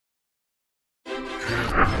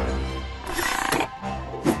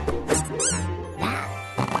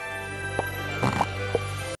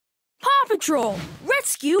Patrol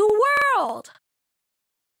Rescue World!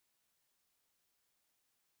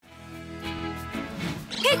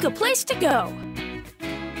 Pick a place to go.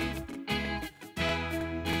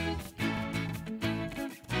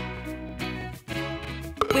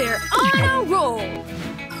 We're on a roll.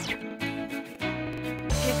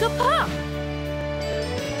 Pick a pup.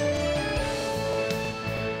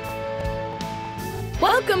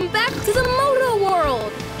 Welcome back to the Moto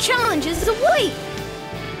World. Challenges await.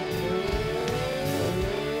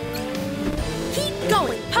 Keep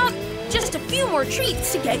going, pup. Just a few more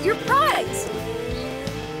treats to get your prize.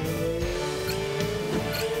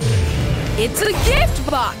 It's a gift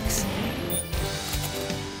box.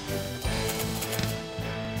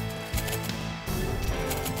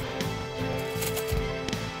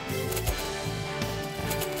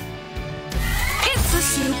 It's a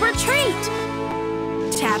super treat.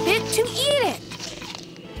 Tap it to eat it.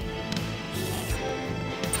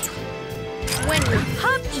 When your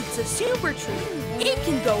pup eats a super treat, it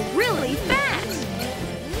can go really fast.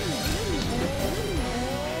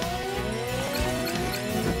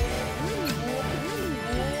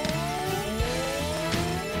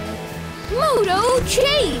 Moto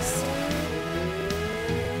Chase!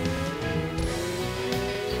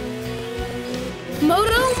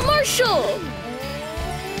 Moto Marshall!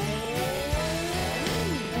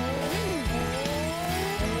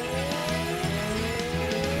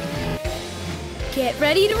 Get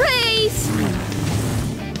ready to race!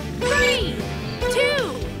 3, 2,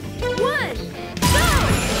 1, go!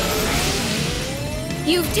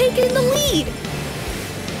 You've taken the lead!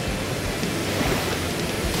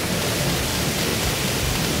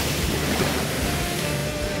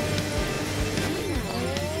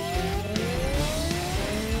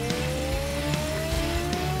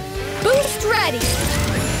 Boost ready!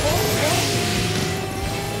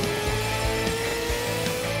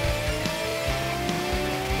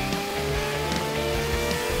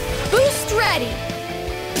 Boost ready!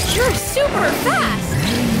 You're super fast!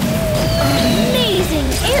 Amazing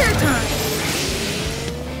airtime!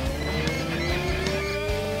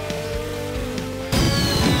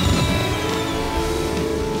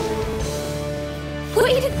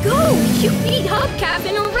 Way to go! You beat Hubcap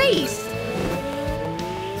in a race!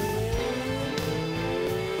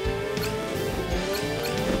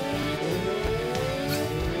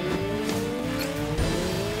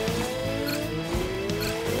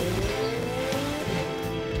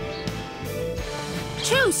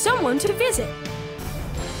 Choose someone to visit.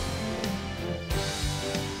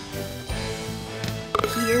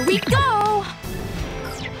 Here we go!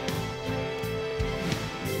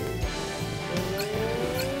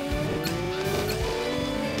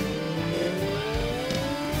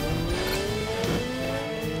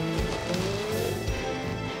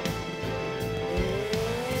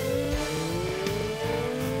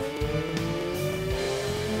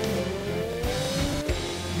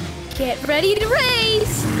 Get ready to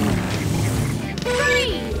race!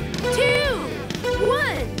 3, 2,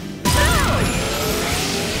 1, go!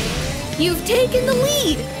 You've taken the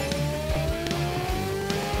lead!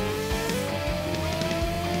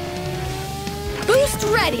 Boost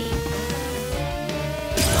ready!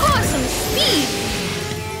 Awesome speed!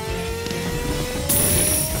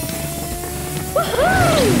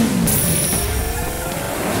 Woohoo!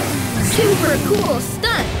 Super cool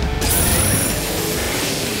stunt!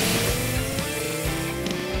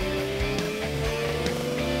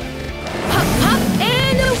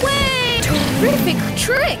 Terrific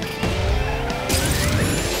trick!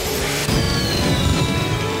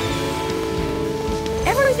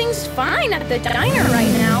 Everything's fine at the diner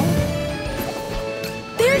right now.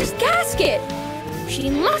 There's Gasket!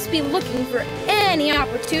 She must be looking for any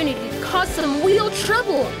opportunity to cause some wheel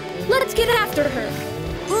trouble. Let's get after her.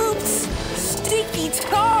 Oops! Sticky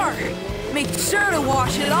tar! Make sure to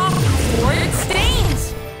wash it off before it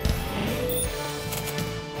stains!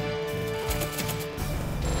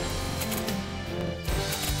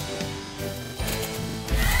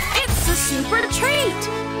 Super treat!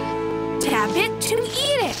 Tap it to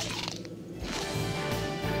eat it!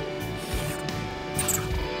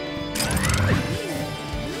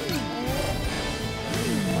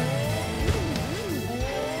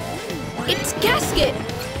 It's Gasket!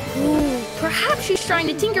 Ooh, perhaps she's trying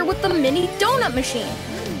to tinker with the mini donut machine.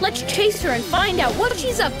 Let's chase her and find out what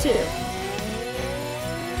she's up to.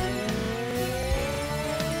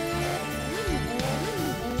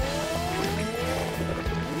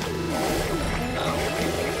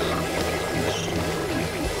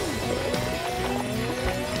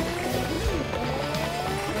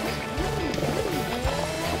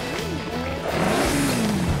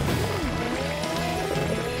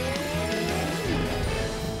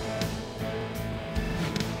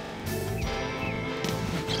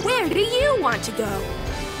 Where do you want to go?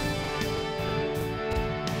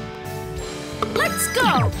 Let's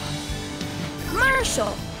go!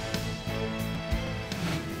 Marshall!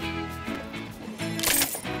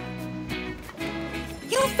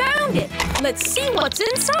 You found it! Let's see what's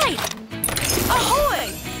inside!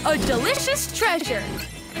 Ahoy! A delicious treasure!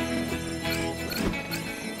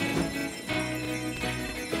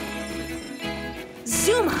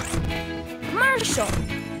 Zuma! Marshall!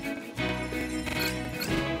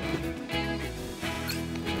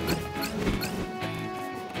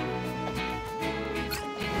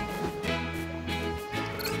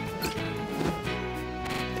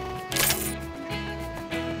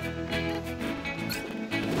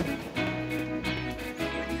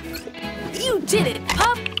 You did it,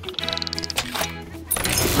 Pup!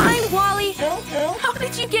 Hi, Wally! How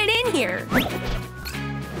did you get in here?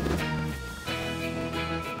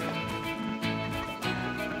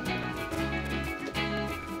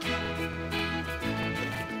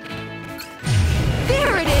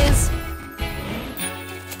 There it is!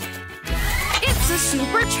 It's a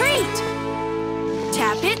super treat!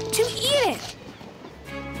 Tap it to eat it!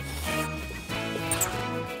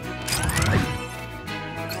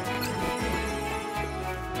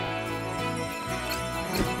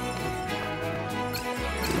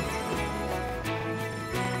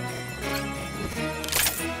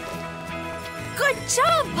 Good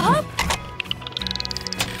job, Pup!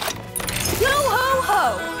 Yo-ho-ho!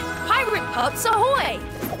 Pirate Pups ahoy!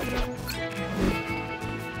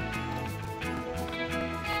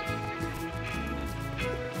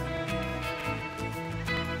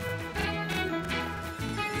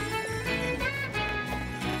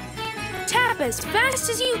 Tap as fast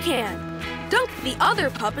as you can. Dunk the other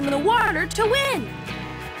pup in the water to win.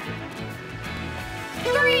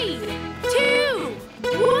 3, 2,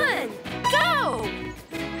 1, go!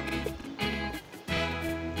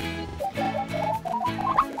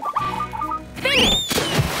 Finish!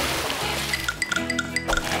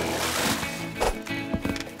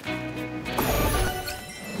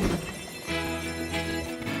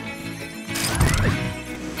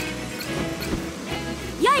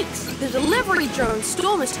 Yikes! The delivery drone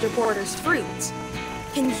stole Mr. Porter's fruits.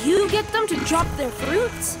 Can you get them to drop their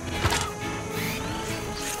fruits?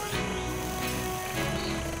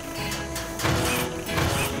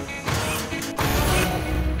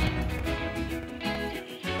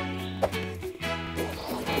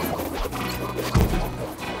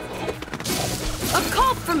 A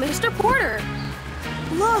call from Mr. Porter!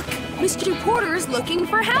 Look! Mr. Porter is looking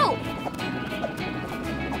for help!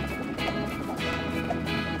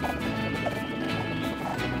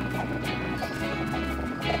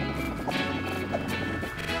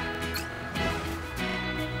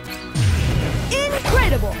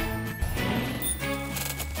 Incredible!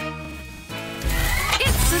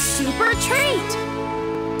 It's a super treat!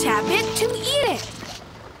 Tap it to eat it!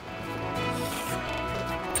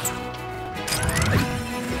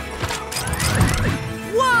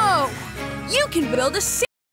 Whoa! You can build a